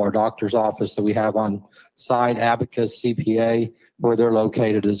have, our doctor's office that we have on site, Abacus CPA, where they're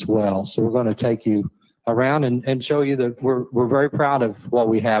located as well. So we're going to take you around and show you that we're very proud of what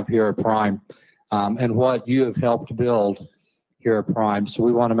we have here at Prime and what you have helped build here at Prime. So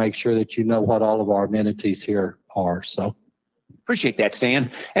we want to make sure that you know what all of our amenities here are. So appreciate that, Stan.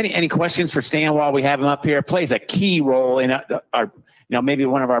 Any questions for Stan while we have him up here? Plays a key role in our maybe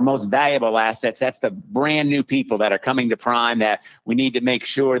one of our most valuable assets. That's the brand new people that are coming to Prime, that we need to make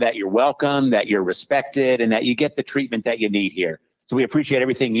sure that you're welcome, that you're respected, and that you get the treatment that you need here. So we appreciate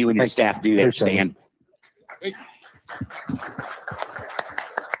everything you and your staff do there, Stan.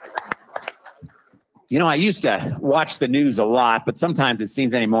 I used to watch the news a lot, but sometimes it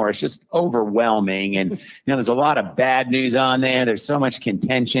seems anymore it's just overwhelming. And, there's a lot of bad news on there. There's so much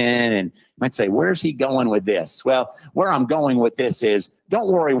contention. And you might say, where's he going with this? Well, where I'm going with this is, don't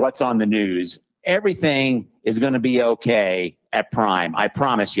worry what's on the news. Everything is going to be okay at Prime. I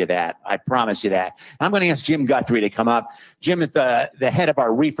promise you that. I promise you that. I'm going to ask Jim Guthrie to come up. Jim is the head of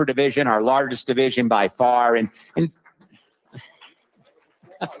our reefer division, our largest division by far.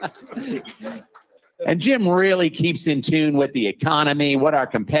 And Jim really keeps in tune with the economy, what our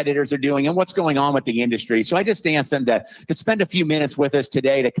competitors are doing, and what's going on with the industry. So I just asked him to spend a few minutes with us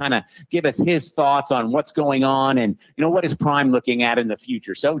today to kind of give us his thoughts on what's going on and, what is Prime looking at in the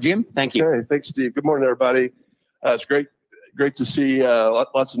future. So, Jim, thank you. Okay, thanks, Steve. Good morning, everybody. It's great to see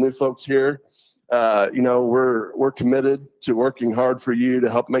lots of new folks here. We're committed to working hard for you to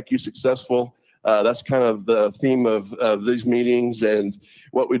help make you successful. That's kind of the theme of these meetings, and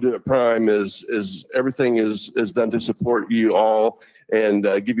what we do at Prime is everything is done to support you all and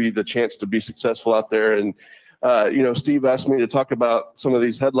give you the chance to be successful out there. And Steve asked me to talk about some of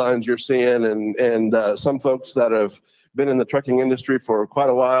these headlines you're seeing, and some folks that have been in the trucking industry for quite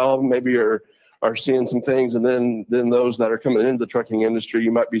a while maybe are seeing some things, and then those that are coming into the trucking industry,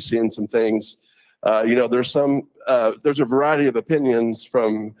 you might be seeing some things. There's a variety of opinions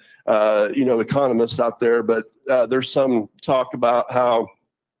from, economists out there, but there's some talk about how,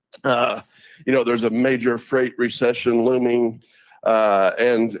 there's a major freight recession looming.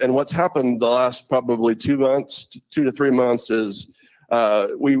 And what's happened the last probably 2 to 3 months is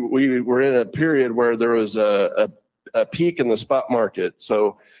we were in a period where there was a peak in the spot market.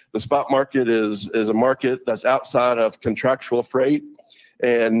 So the spot market is a market that's outside of contractual freight.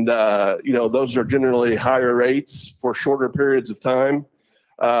 And, those are generally higher rates for shorter periods of time.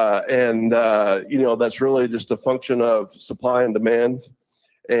 That's really just a function of supply and demand.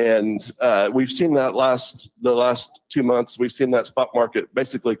 And we've seen that the last 2 months, we've seen that spot market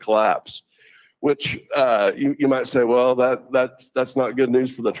basically collapse, which you might say, well, that's not good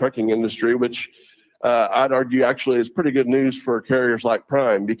news for the trucking industry, which I'd argue actually is pretty good news for carriers like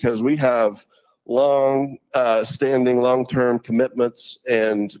Prime, because we have standing long-term commitments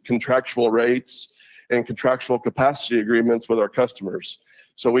and contractual rates and contractual capacity agreements with our customers.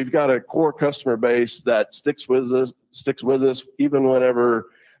 So we've got a core customer base that sticks with us even whenever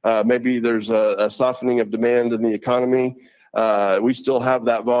maybe there's a softening of demand in the economy. we still have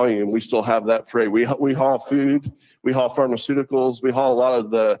that volume. We still have that freight. We haul food, we haul pharmaceuticals, we haul a lot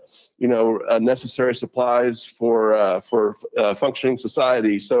of the, necessary supplies for functioning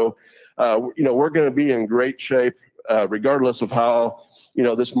society. So, we're going to be in great shape regardless of how,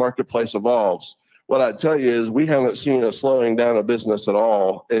 this marketplace evolves. What I'd tell you is we haven't seen a slowing down of business at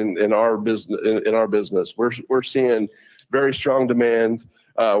all in our business. We're seeing very strong demand.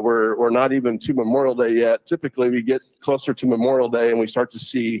 We're not even to Memorial Day yet. Typically, we get closer to Memorial Day and we start to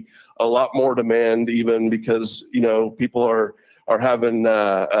see a lot more demand, even because people are having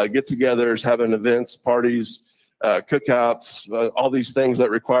get-togethers, having events, parties, cookouts, all these things that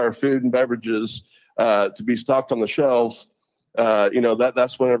require food and beverages to be stocked on the shelves.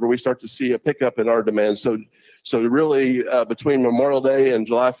 That's whenever we start to see a pickup in our demand. So really, between Memorial Day and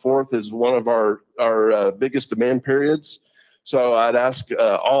July 4th is one of our biggest demand periods. So I'd ask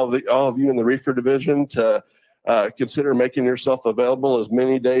all of you in the reefer division to consider making yourself available as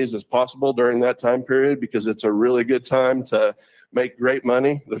many days as possible during that time period, because it's a really good time to make great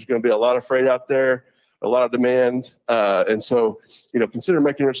money. There's going to be a lot of freight out there, a lot of demand, and so consider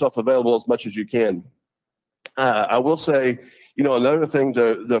making yourself available as much as you can. I will say, another thing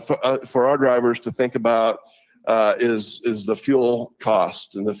for our drivers to think about is the fuel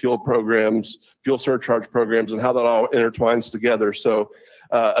cost and the fuel programs, fuel surcharge programs, and how that all intertwines together. So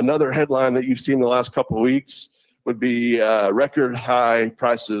another headline that you've seen the last couple of weeks would be record high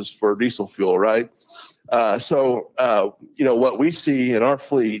prices for diesel fuel, right? What we see in our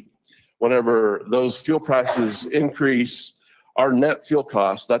fleet, whenever those fuel prices increase, our net fuel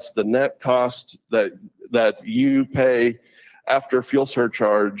cost, that's the net cost that you pay after fuel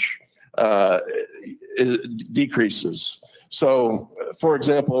surcharge, it decreases. So, for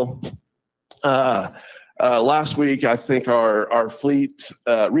example, last week, I think our fleet,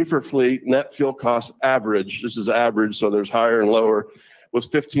 reefer fleet net fuel cost average, this is average, so there's higher and lower, was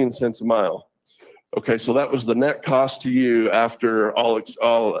 15 cents a mile. Okay, so that was the net cost to you after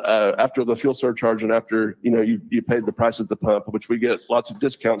after the fuel surcharge and after you paid the price at the pump, which we get lots of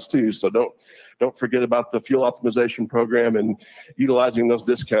discounts too. So don't forget about the fuel optimization program and utilizing those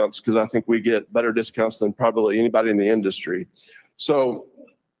discounts, because I think we get better discounts than probably anybody in the industry. So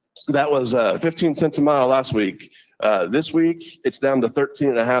that was 15 cents a mile last week. This week it's down to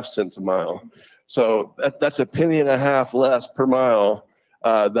 13.5 cents a mile. So that's a penny and a half less per mile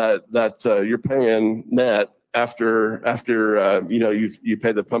that you're paying net after you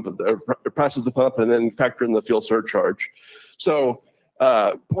pay the pump the price of the pump and then factor in the fuel surcharge. So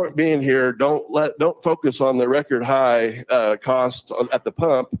point being here, don't focus on the record high cost at the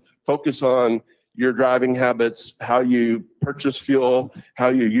pump. Focus on your driving habits, how you purchase fuel, how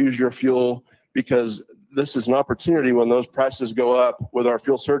you use your fuel, because this is an opportunity when those prices go up with our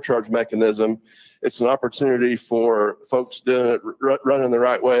fuel surcharge mechanism. It's an opportunity for folks doing it, running the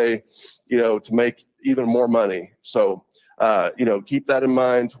right way, to make even more money. So, keep that in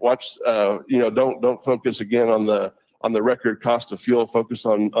mind. Watch, don't focus again on the record cost of fuel. Focus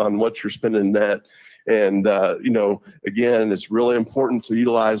on what you're spending net. And, again, it's really important to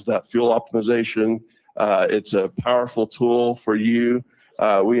utilize that fuel optimization. It's a powerful tool for you.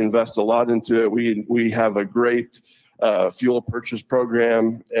 We invest a lot into it. We have a great fuel purchase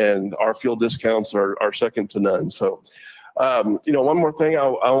program, and our fuel discounts are second to none. So, one more thing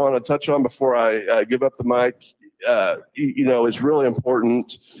I want to touch on before I give up the mic. It's really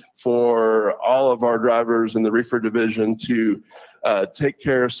important for all of our drivers in the reefer division to take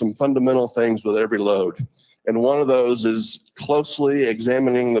care of some fundamental things with every load. And one of those is closely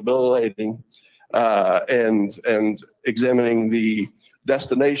examining the bill of lading and examining the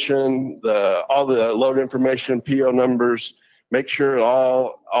destination, all the load information, PO numbers, make sure it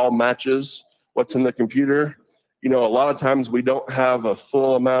all matches what's in the computer. A lot of times we don't have a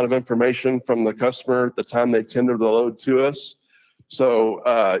full amount of information from the customer at the time they tender the load to us. So,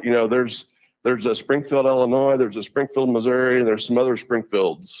 there's a Springfield, Illinois, there's a Springfield, Missouri, and there's some other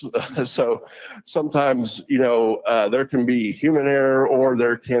Springfields. So sometimes, there can be human error, or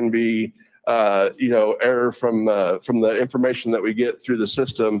there can be error from the information that we get through the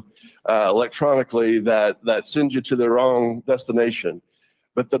system electronically that sends you to the wrong destination.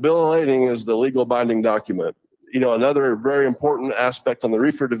 But the bill of lading is the legal binding document. Another very important aspect on the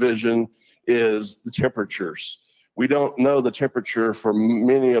reefer division is the temperatures. We don't know the temperature for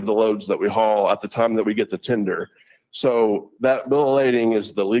many of the loads that we haul at the time that we get the tender. So that bill of lading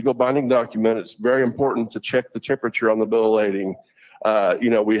is the legal binding document. It's very important to check the temperature on the bill of lading.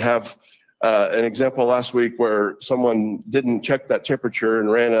 We have an example last week where someone didn't check that temperature and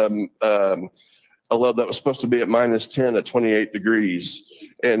ran a load that was supposed to be at -10 at 28 degrees.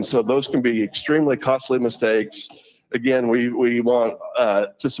 And so those can be extremely costly mistakes. again, we want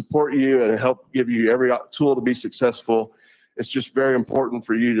to support you and help give you every tool to be successful. It's just very important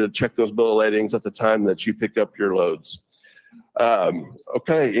for you to check those bill of ladings at the time that you pick up your loads.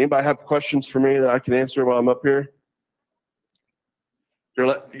 Okay, anybody have questions for me that I can answer while I'm up here?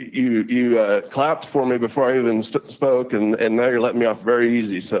 You clapped for me before I even spoke, and now you're letting me off very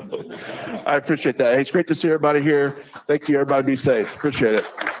easy. So I appreciate that. Hey, it's great to see everybody here. Thank you. Everybody be safe. Appreciate it.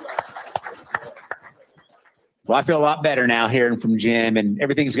 Well, I feel a lot better now hearing from Jim, and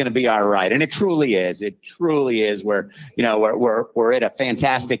everything's going to be all right. And it truly is. It truly is. We're at a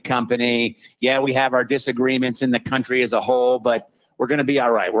fantastic company. Yeah, we have our disagreements in the country as a whole, but we're going to be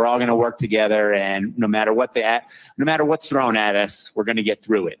all right. We're all going to work together, and no matter what's thrown at us, we're going to get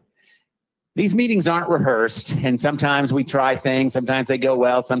through it. These meetings aren't rehearsed, and sometimes we try things. Sometimes they go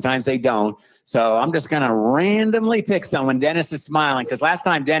well, sometimes they don't. So I'm just going to randomly pick someone. Dennis is smiling because last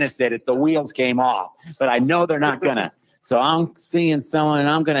time Dennis did it, the wheels came off, but I know they're not going to. So I'm seeing someone, and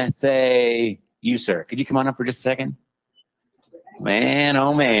I'm going to say, you, sir. Could you come on up for just a second? Man,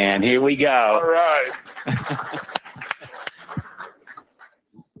 oh, man. Here we go. All right.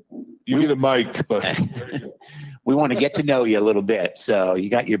 You get a mic, but we want to get to know you a little bit. So you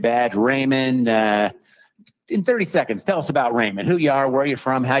got your badge, Raymond. In 30 seconds, tell us about Raymond, who you are, where you're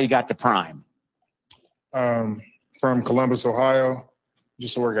from, how you got to Prime. From Columbus, Ohio.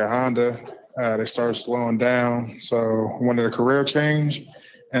 Used to work at Honda. They started slowing down, so wanted a career change.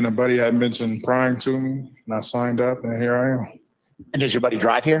 And a buddy had mentioned Prime to me, and I signed up, and here I am. And does your buddy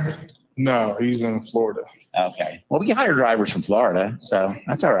drive here? No, he's in Florida. Okay. Well, we can hire drivers from Florida, so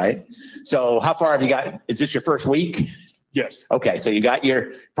that's all right. So how far have you got? Is this your first week? Yes. Okay. So you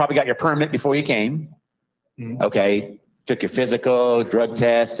probably got your permit before you came. Mhm. Okay. Took your physical, drug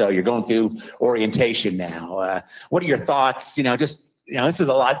test. So you're going through orientation now. What are your thoughts? This is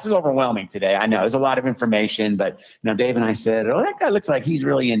a lot. This is overwhelming today. I know there's a lot of information, but Dave and I said, oh, that guy looks like he's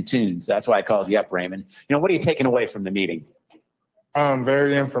really in tune. So that's why I called you up, Raymond. What are you taking away from the meeting?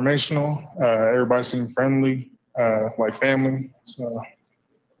 Very informational. Everybody seemed friendly, like family. So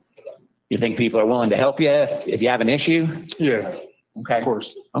You think people are willing to help you if you have an issue? yeah, Okay. of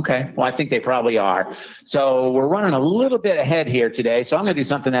course. Okay. Well, I think they probably are. So we're running a little bit ahead here today. So I'm going to do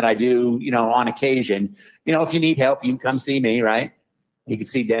something that I do, on occasion. If you need help, you can come see me, right? You can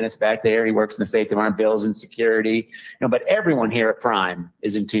see Dennis back there. He works in the State Department, Bills and Security. But everyone here at Prime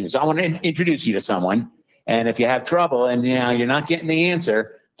is in tune. So I want to introduce you to someone. And if you have trouble and you're not getting the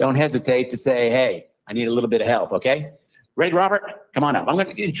answer, don't hesitate to say, hey, I need a little bit of help, okay? Ready, Robert? Come on up. I'm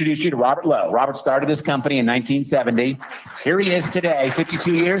going to introduce you to Robert Lowe. Robert started this company in 1970. Here he is today,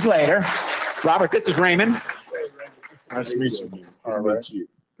 52 years later. Robert, this is Raymond. Nice to meet you. All right.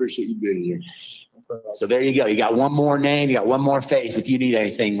 Appreciate you being here. So there you go. You got one more name. You got one more face if you need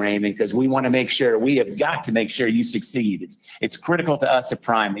anything, Raymond, because we want to make sure, we have got to make sure you succeed. It's critical to us at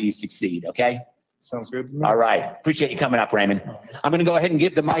Prime that you succeed, okay? Sounds good to me. All right. Appreciate you coming up, Raymond. I'm going to go ahead and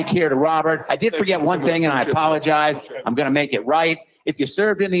give the mic here to Robert. I did forget one thing, and I apologize. I'm going to make it right. If you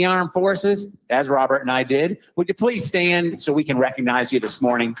served in the armed forces, as Robert and I did, would you please stand so we can recognize you this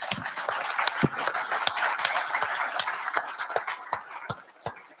morning?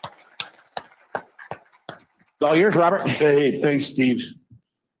 It's all yours, Robert. Hey, thanks, Steve.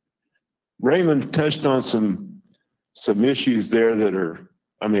 Raymond touched on some issues there that are,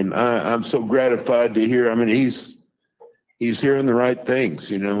 I'm so gratified to hear. He's hearing the right things.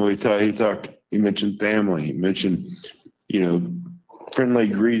 He mentioned family. He mentioned, friendly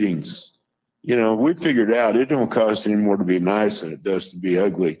greetings. We figured out it don't cost any more to be nice than it does to be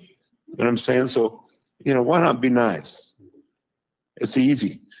ugly. You know what I'm saying? So, why not be nice? It's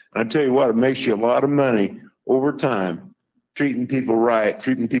easy. And I tell you what, it makes you a lot of money over time, treating people right,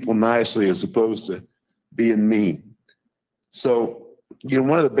 treating people nicely as opposed to being mean. So,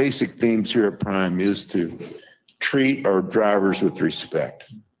 one of the basic themes here at Prime is to treat our drivers with respect.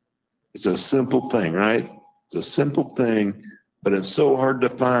 It's a simple thing, right? It's a simple thing, but it's so hard to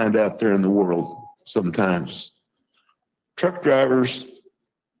find out there in the world sometimes. Truck drivers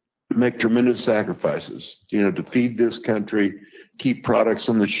make tremendous sacrifices, to feed this country, keep products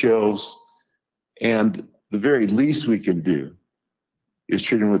on the shelves, and the very least we can do is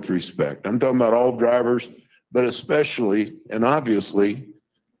treat them with respect. I'm talking about all drivers, but especially and obviously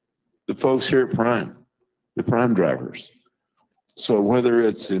the folks here at Prime, the Prime drivers. So whether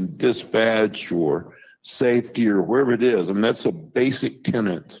it's in dispatch or safety or wherever it is, that's a basic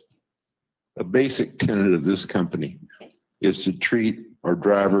tenet. A basic tenet of this company is to treat our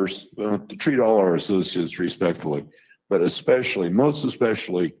drivers, to treat all our associates respectfully, but especially, most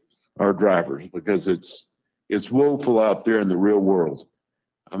especially our drivers, because it's woeful out there in the real world.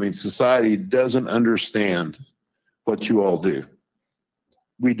 Society doesn't understand what you all do.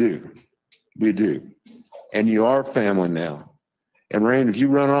 We do. We do. And you are family now. And Rain, if you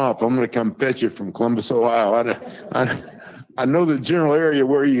run off, I'm going to come fetch you from Columbus, Ohio. I know the general area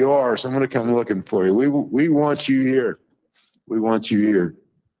where you are, so I'm going to come looking for you. We want you here. We want you here.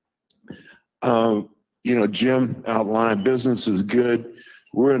 You know, Jim outlined business is good.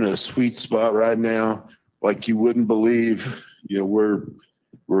 We're in a sweet spot right now, like you wouldn't believe. You know,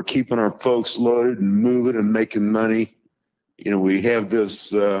 we're keeping our folks loaded and moving and making money. You know, we have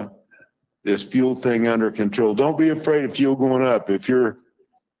this this fuel thing under control. Don't be afraid of fuel going up if you're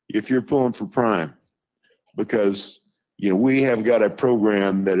pulling for Prime, because you know we have got a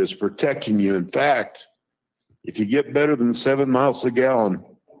program that is protecting you. In fact, if you get better than 7 miles a gallon,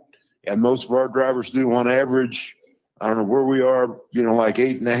 and most of our drivers do on average, I don't know where we are, you know, like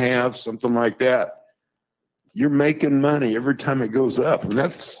 8.5, something like that. You're making money every time it goes up. And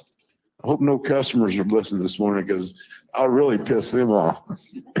that's, I hope no customers are listening this morning because I'll really piss them off.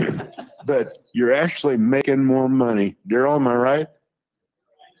 But you're actually making more money. Daryl, am I right?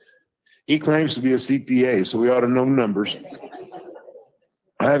 He claims to be a CPA, so we ought to know numbers.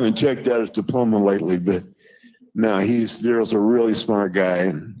 I haven't checked out his diploma lately, but no, Daryl's a really smart guy,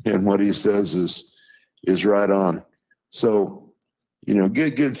 and what he says is right on. So, you know,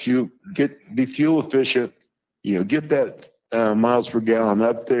 get good fuel, be fuel efficient, you know, get that miles per gallon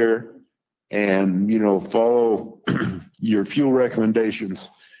up there, and you know, follow your fuel recommendations,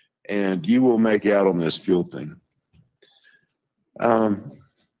 and you will make out on this fuel thing.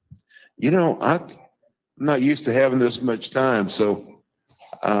 You know, I'm not used to having this much time, so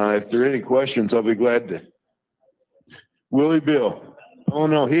if there are any questions, I'll be glad to. Willie Bill. Oh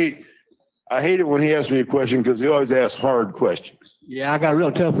no, I hate it when he asks me a question because he always asks hard questions. Yeah, I got a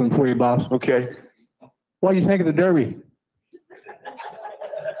real tough one for you, boss. Okay. What do you think of the Derby?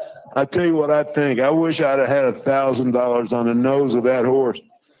 I tell you what I think. I wish I'd have had $1,000 on the nose of that horse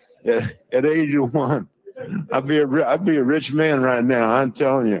at 80-1. I'd be a rich man right now. I'm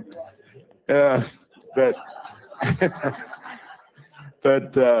telling you. But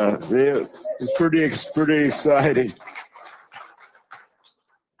it's pretty exciting.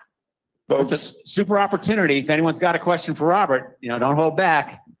 It's a super opportunity. If anyone's got a question for Robert, you know, don't hold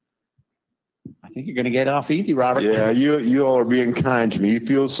back. I think you're going to get off easy, Robert. Yeah, you all are being kind to me. You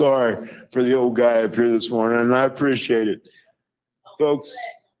feel sorry for the old guy up here this morning, and I appreciate it. Folks,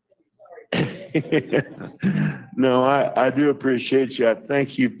 no, I do appreciate you. I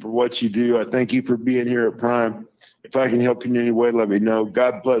thank you for what you do. I thank you for being here at Prime. If I can help you in any way, let me know.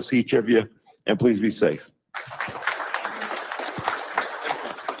 God bless each of you, and please be safe.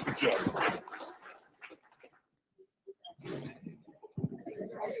 Good job.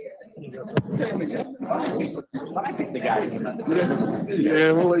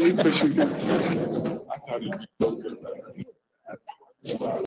 Yeah, we'll let you fix it. I thought it'd be so good.